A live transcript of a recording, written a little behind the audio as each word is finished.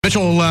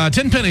Mitchell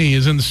Tenpenny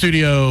is in the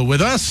studio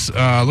with us.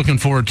 Looking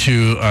forward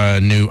to a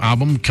new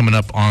album coming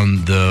up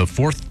on the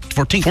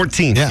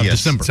 14th. Yeah,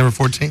 yes. December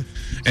 14th.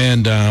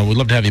 And we'd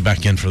love to have you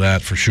back in for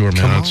that for sure,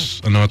 man.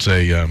 I know it's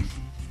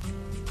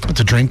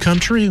a dream come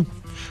true.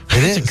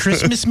 It's a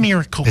Christmas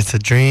miracle. It's a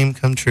dream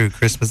come true.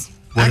 Christmas.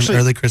 Actually,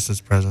 an early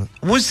Christmas present.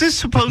 Was this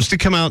supposed to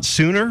come out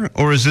sooner,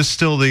 or is this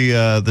still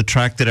the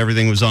track that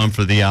everything was on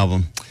for the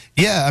album?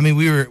 Yeah, I mean,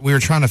 we were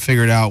trying to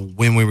figure it out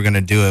when we were going to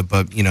do it,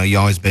 but you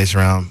always base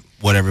around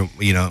whatever,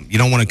 you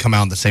don't want to come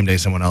out the same day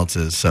someone else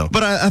is. So,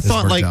 but I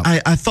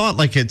thought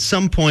like at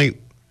some point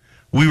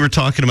we were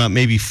talking about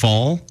maybe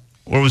fall,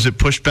 or was it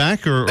pushed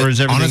back, or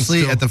is everything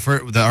honestly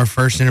still... at our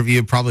first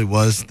interview probably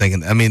was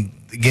thinking. I mean,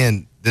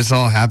 again, this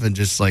all happened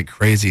just like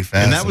crazy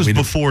fast, and that was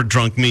before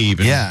Drunk Me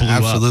even blew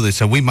absolutely. up.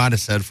 So we might have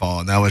said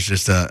fall, and that was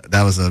just a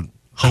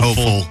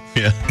hopeful.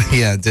 Yeah,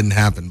 it didn't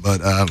happen,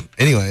 but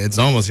anyway, it's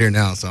almost here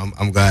now, so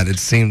I'm glad. It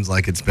seems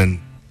like it's been.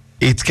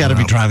 It's got to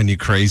be driving you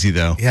crazy,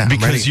 though. Yeah,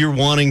 because you're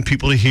wanting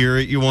people to hear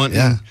it.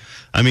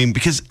 I mean,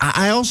 because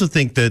I also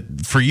think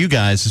that for you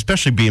guys,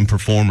 especially being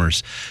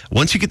performers,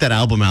 once you get that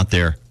album out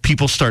there,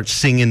 people start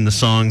singing the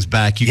songs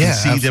back. You can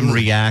see them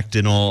react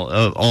and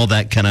all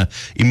that kind of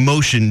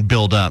emotion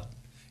build up.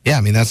 Yeah,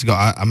 I mean, that's the goal.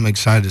 I'm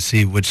excited to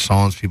see which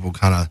songs people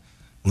kind of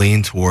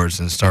lean towards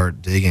and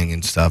start digging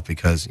and stuff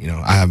because,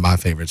 I have my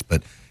favorites,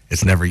 but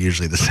it's never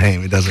usually the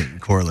same. It doesn't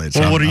correlate.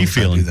 Well, what are you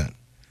feeling?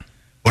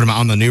 What am I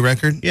on the new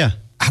record? Yeah.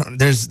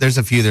 There's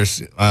a few.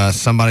 There's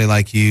Somebody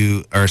Like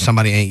You or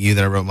Somebody Ain't You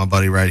that I wrote my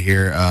buddy right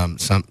here.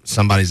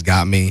 Somebody's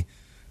Got Me.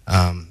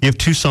 You have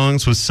two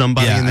songs with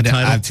somebody in the title?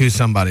 I have two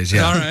somebodies,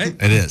 yeah. All right.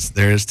 It is.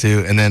 There is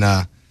two. And then,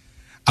 I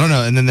don't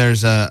know. And then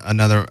there's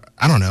another,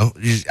 I don't know.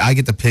 I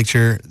get the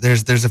picture.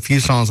 There's a few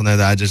songs on there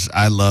that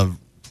I love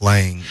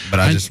playing, but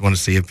I just want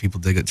to see if people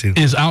dig it too.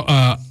 Is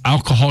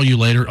Alcohol You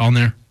Later on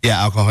there? Yeah,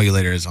 Alcohol You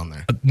Later is on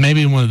there.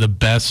 Maybe one of the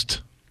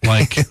best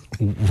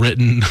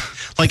written.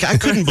 Like, I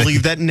couldn't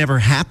believe that never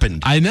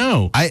happened. I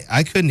know.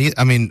 I couldn't either.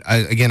 I mean,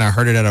 I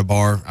heard it at a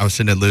bar. I was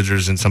sitting at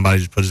Losers, and somebody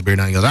just put his beer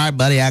down and goes, "All right,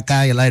 buddy, I'll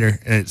call you later."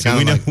 And it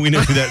sounded we know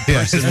who that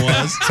person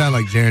was. It sounded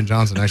like Jaron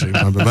Johnson, actually.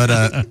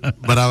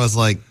 But I was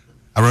like,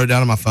 I wrote it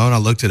down on my phone. I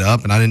looked it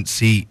up, and I didn't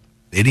see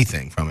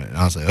anything from it. And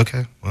I was like,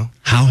 okay, well.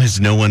 How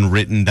has no one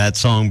written that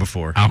song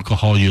before?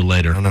 Alcohol You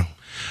Later. I don't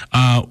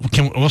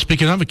know.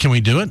 Speaking of it, can we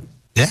do it?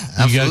 Yeah,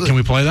 absolutely. Can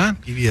we play that?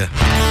 Give you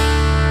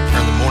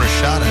the morning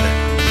shot at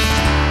it.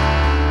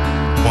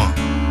 1,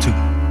 2,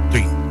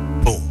 3,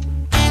 4.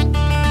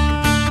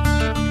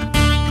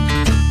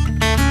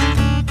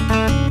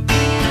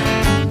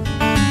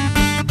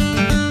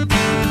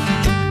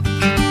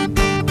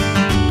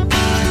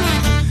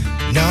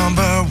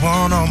 Number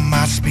 1 on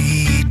my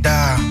speed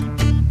dial.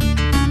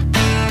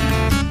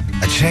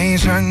 I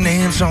changed her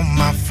name so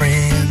my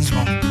friends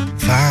won't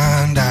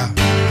find out.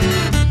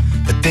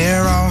 But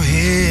they're all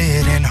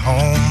heading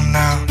home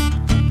now.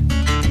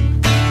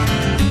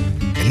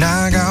 And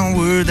I got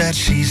word that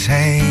she's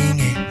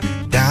hanging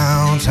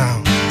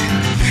downtown.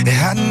 And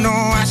I know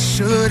I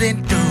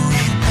shouldn't do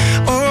it.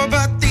 Oh,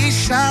 but these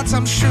shots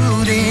I'm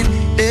shooting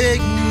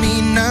make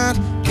me not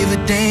give a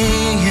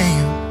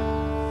damn.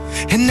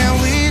 And now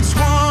it's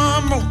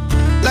one more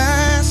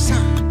last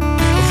time.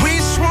 We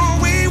swore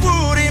we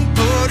wouldn't,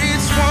 but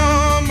it's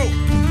one more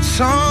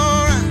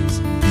sunrise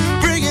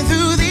breaking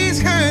through these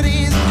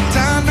curtains.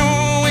 I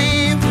know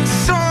it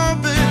was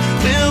over.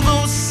 We'll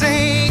both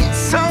say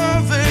it's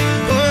over,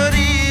 but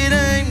it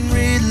ain't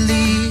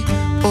really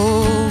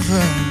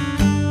over.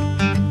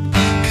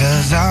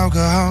 'Cause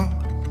alcohol,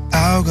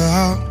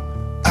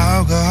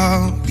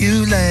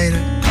 you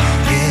later.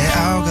 Yeah,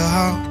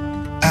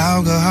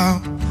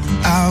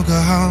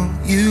 alcohol,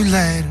 you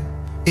later.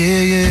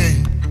 Yeah.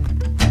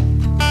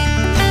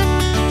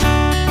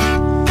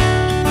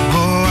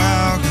 Oh,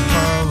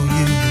 alcohol,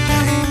 you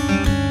later.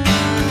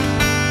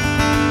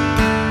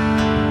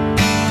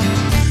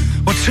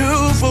 Well,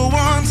 2 for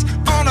 1s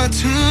on a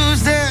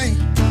Tuesday.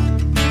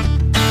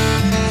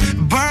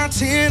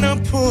 Bartender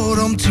poured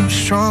them too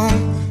strong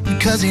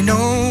because he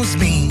knows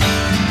me.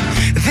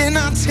 Then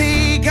I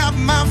take out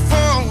my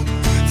phone,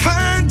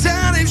 find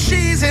out if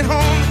she's at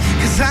home,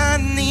 'cause I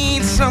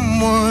need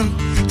someone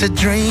to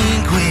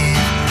drink with.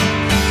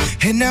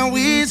 And now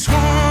it's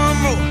one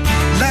more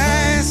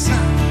last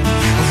time.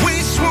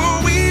 We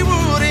swore we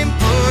wouldn't,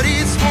 but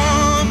it's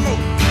one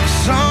more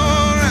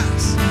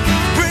sunrise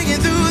breaking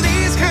through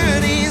these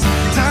curtains.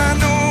 I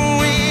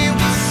know it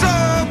was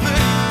over.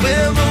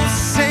 We'll both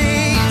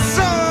say it's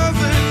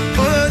over,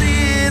 but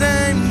it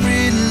ain't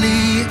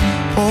really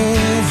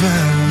over.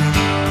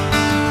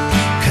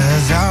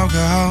 'Cause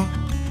alcohol,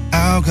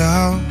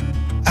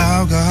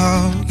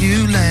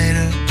 you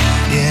later.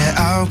 Yeah,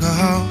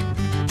 alcohol,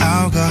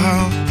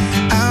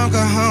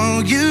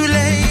 you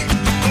later.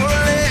 Oh,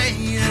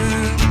 later.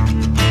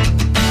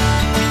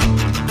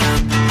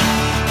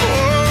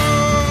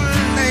 Oh,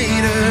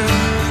 later.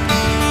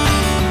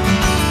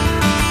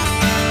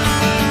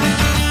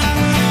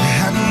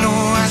 I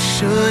know I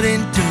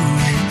shouldn't do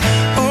it.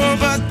 Oh,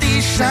 but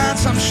these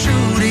shots I'm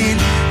shooting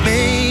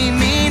made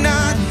me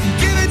not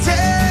give it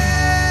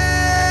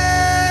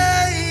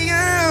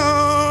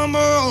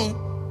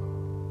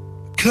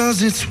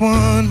 'cause it's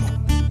one more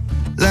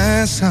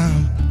last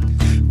time.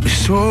 We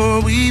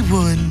swore we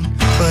wouldn't,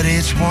 but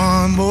it's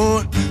one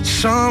more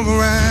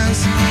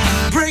sunrise.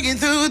 Breaking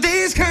through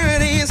these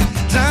curtains,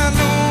 I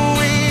know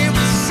it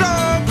was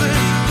over.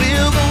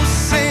 We'll both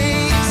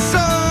say it's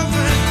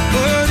over,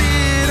 but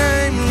it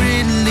ain't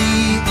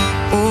really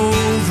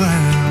over.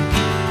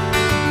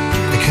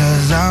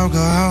 Because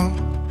alcohol,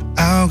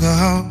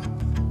 alcohol,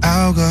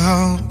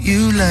 alcohol,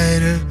 you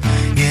later.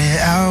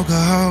 Yeah,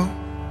 alcohol,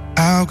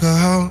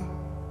 alcohol,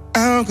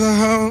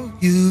 alcohol,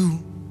 you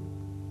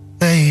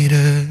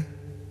later.